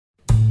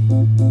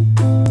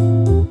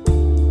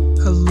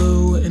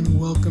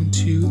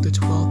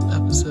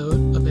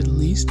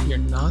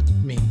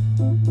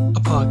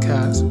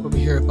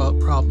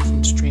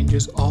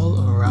mothers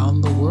all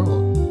around the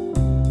world.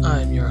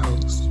 I'm your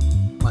host,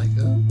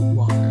 Micah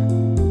Walker.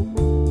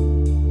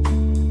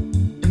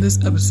 In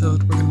this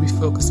episode, we're going to be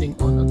focusing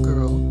on a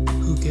girl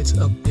who gets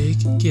a big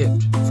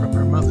gift from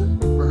her mother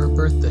for her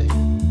birthday.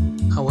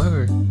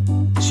 However,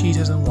 she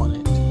doesn't want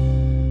it.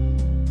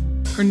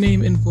 Her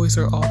name and voice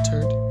are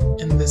altered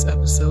in this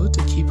episode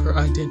to keep her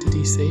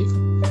identity safe.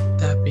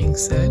 That being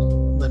said,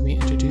 let me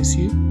introduce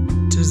you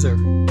to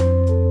Zuri.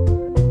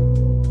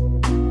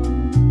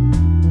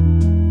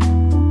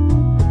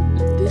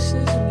 This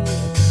is me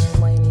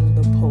explaining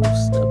the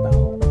post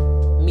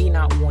about me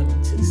not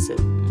wanting to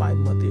accept my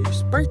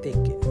mother's birthday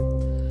gift.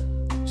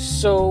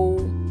 So,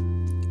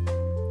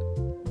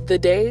 the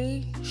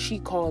day she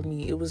called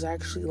me, it was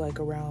actually like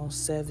around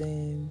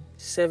 7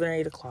 or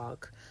 8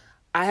 o'clock.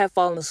 I had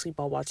fallen asleep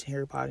while watching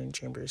Harry Potter and the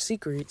Chamber of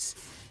Secrets,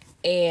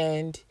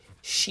 and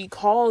she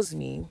calls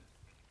me,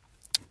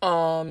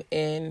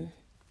 and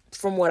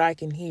from what I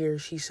can hear,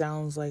 she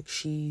sounds like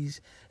she's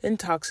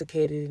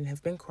intoxicated and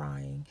have been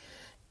crying,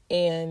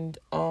 and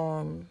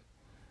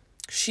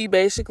she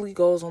basically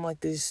goes on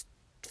like this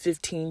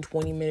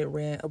 15-20 minute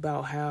rant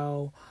about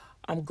how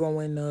I'm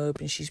growing up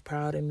and she's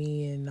proud of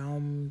me and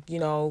I'm,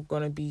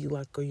 gonna be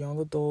like a young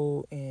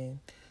adult and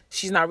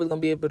she's not really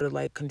gonna be able to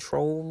like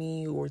control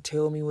me or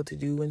tell me what to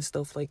do and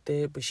stuff like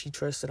that, but she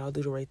trusts that I'll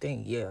do the right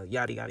thing. Yeah,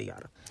 yada yada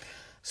yada.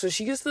 So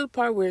she gets to the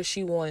part where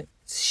she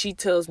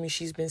tells me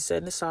she's been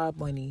setting aside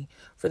money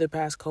for the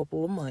past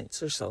couple of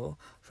months or so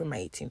for my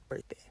 18th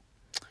birthday.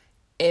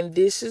 And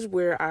this is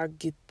where I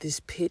get this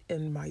pit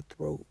in my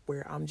throat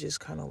where I'm just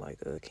kind of like,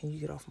 can you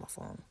get off my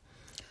phone?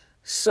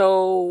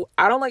 So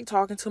I don't like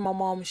talking to my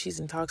mom when she's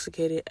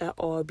intoxicated at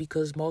all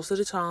because most of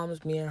the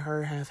times me and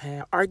her have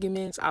had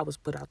arguments. I was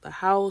put out the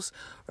house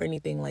or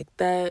anything like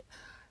that.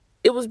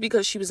 It was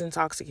because she was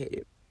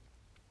intoxicated.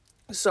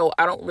 So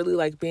I don't really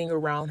like being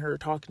around her,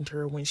 talking to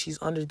her when she's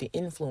under the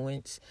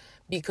influence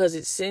because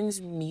it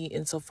sends me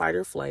into fight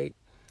or flight.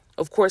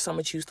 Of course, I'm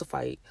going to choose to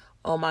fight.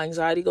 My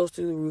anxiety goes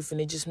through the roof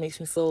and it just makes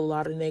me feel a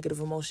lot of negative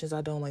emotions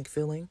I don't like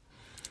feeling.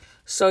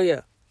 So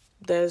yeah.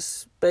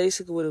 That's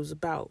basically what it was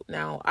about.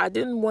 Now, I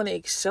didn't want to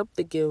accept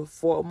the gift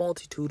for a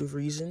multitude of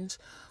reasons.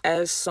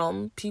 As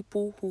some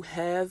people who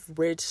have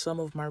read some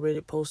of my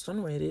Reddit posts on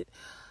Reddit,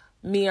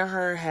 me and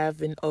her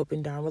have an up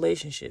and down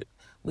relationship.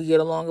 We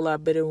get along a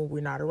lot better when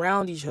we're not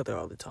around each other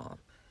all the time.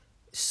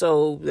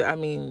 So, I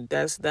mean,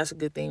 that's a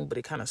good thing, but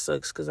it kind of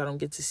sucks because I don't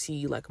get to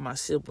see, like, my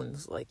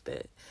siblings like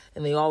that.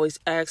 And they always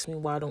ask me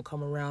why I don't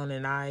come around,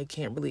 and I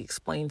can't really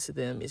explain to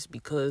them it's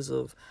because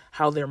of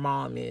how their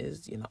mom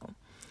is,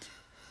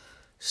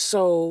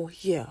 So,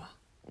 yeah,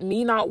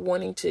 me not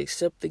wanting to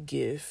accept the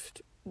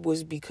gift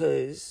was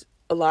because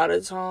a lot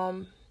of the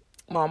time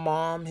my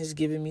mom has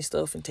given me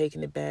stuff and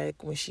taken it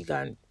back when she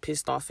got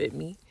pissed off at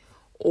me.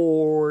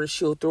 Or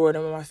she'll throw it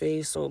in my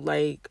face. So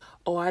like,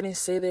 oh, I didn't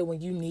say that when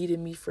you needed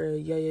me for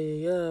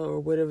or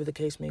whatever the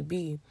case may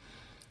be.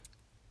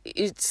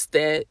 It's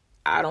that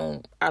I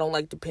don't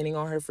like depending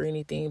on her for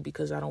anything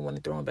because I don't want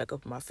to throw it back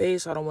up in my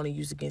face. I don't want to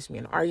use it against me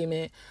in an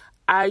argument.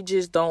 I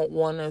just don't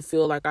want to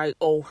feel like I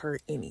owe her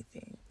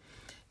anything.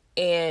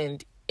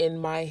 And in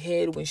my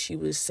head, when she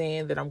was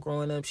saying that I'm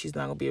growing up, she's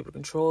not going to be able to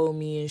control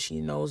me and she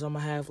knows I'm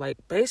going to have like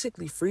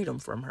basically freedom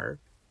from her.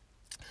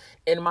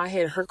 In my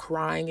head, her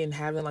crying and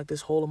having like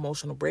this whole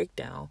emotional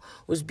breakdown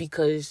was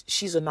because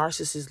she's a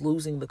narcissist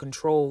losing the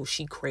control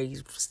she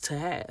craves to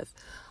have.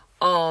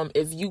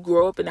 If you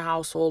grow up in a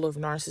household of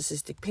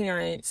narcissistic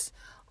parents,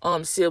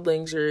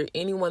 siblings, or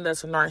anyone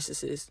that's a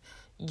narcissist,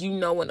 you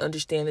know and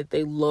understand that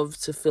they love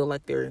to feel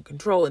like they're in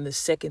control. And the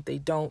second they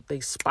don't,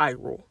 they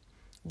spiral.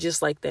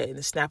 Just like that, in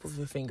the snap of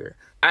a finger.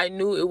 I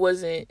knew it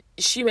wasn't...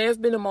 She may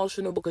have been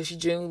emotional because she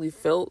genuinely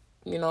felt,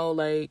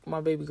 like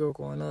my baby girl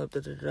growing up,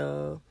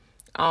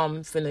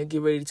 I'm finna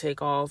get ready to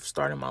take off,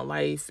 starting my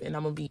life, and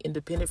I'm gonna be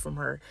independent from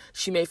her.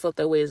 She may have felt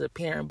that way as a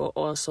parent, but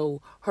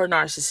also her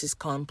narcissist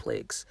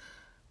complex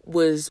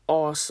was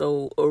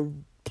also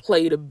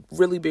played a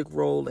really big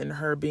role in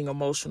her being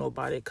emotional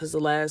about it. Because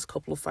the last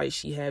couple of fights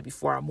she had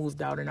before I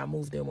moved out and I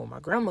moved in with my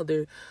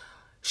grandmother,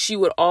 she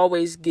would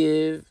always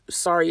give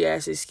sorry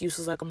ass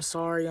excuses like, I'm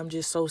sorry, I'm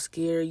just so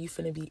scared, you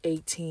finna be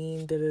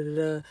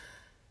 18,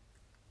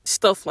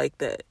 stuff like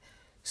that.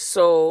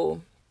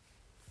 So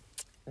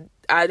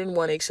I didn't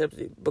want to accept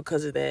it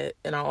because of that.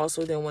 And I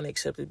also didn't want to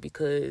accept it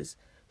because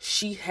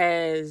she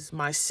has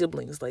my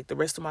siblings, like the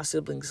rest of my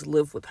siblings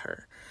live with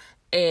her.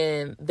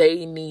 And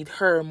they need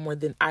her more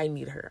than I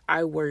need her.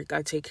 I work,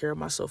 I take care of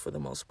myself for the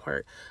most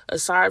part.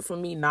 Aside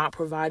from me not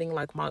providing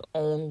like my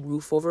own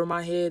roof over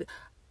my head,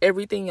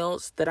 everything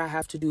else that I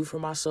have to do for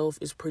myself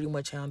is pretty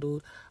much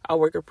handled. I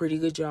work a pretty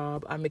good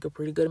job. I make a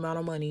pretty good amount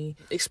of money,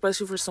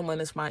 especially for someone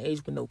that's my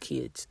age with no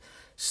kids.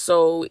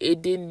 So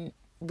it didn't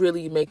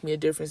really make me a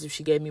difference if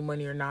she gave me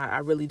money or not. I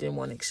really didn't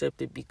want to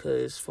accept it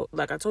because,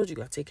 like I told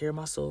you, I take care of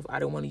myself. I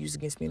don't want to use it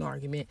against me in an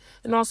argument.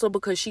 And also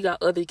because she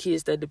got other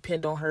kids that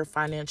depend on her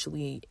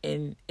financially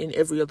and in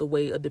every other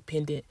way. A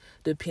dependent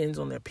depends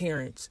on their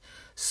parents.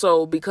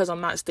 So because I'm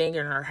not staying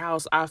in her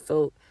house, I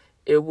felt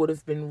it would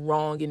have been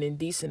wrong and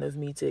indecent of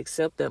me to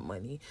accept that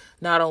money.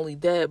 Not only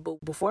that,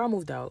 but before I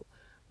moved out,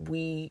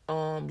 we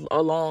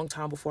a long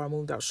time before I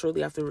moved out,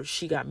 shortly after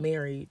she got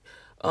married,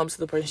 to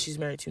the person she's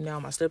married to now,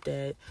 my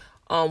stepdad,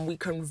 we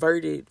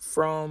converted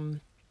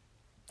from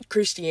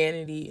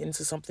Christianity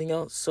into something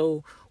else.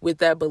 So with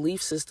that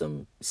belief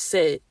system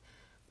set,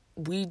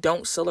 we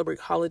don't celebrate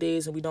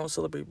holidays and we don't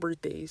celebrate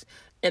birthdays.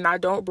 And I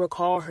don't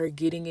recall her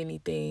getting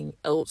anything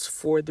else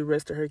for the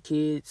rest of her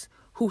kids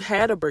who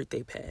had a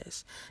birthday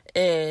pass.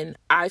 And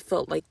I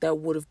felt like that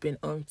would have been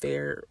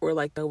unfair, or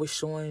like that was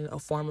showing a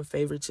form of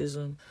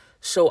favoritism.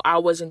 So I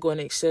wasn't going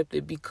to accept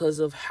it because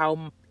of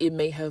how it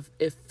may have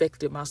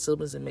affected my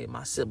siblings and made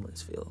my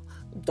siblings feel.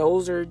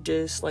 Those are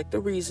just like the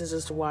reasons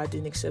as to why I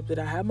didn't accept it.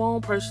 I had my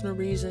own personal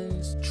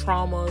reasons,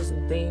 traumas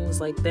and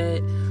things like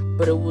that,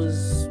 but it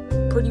was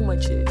pretty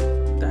much it.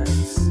 That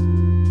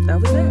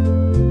was that.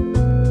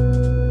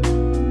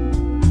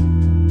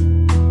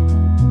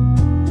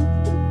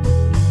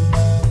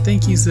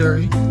 Thank you,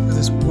 Zuri, for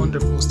this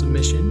wonderful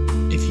submission.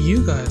 If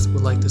you guys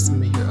would like to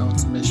submit your own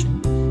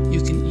submission,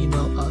 you can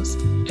email us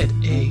at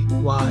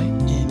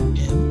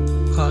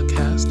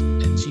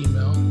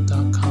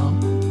aynnpodcast@gmail.com,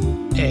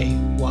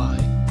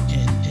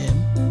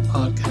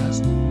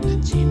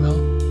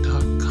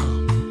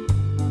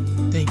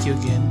 aynnpodcast@gmail.com. Thank you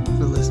again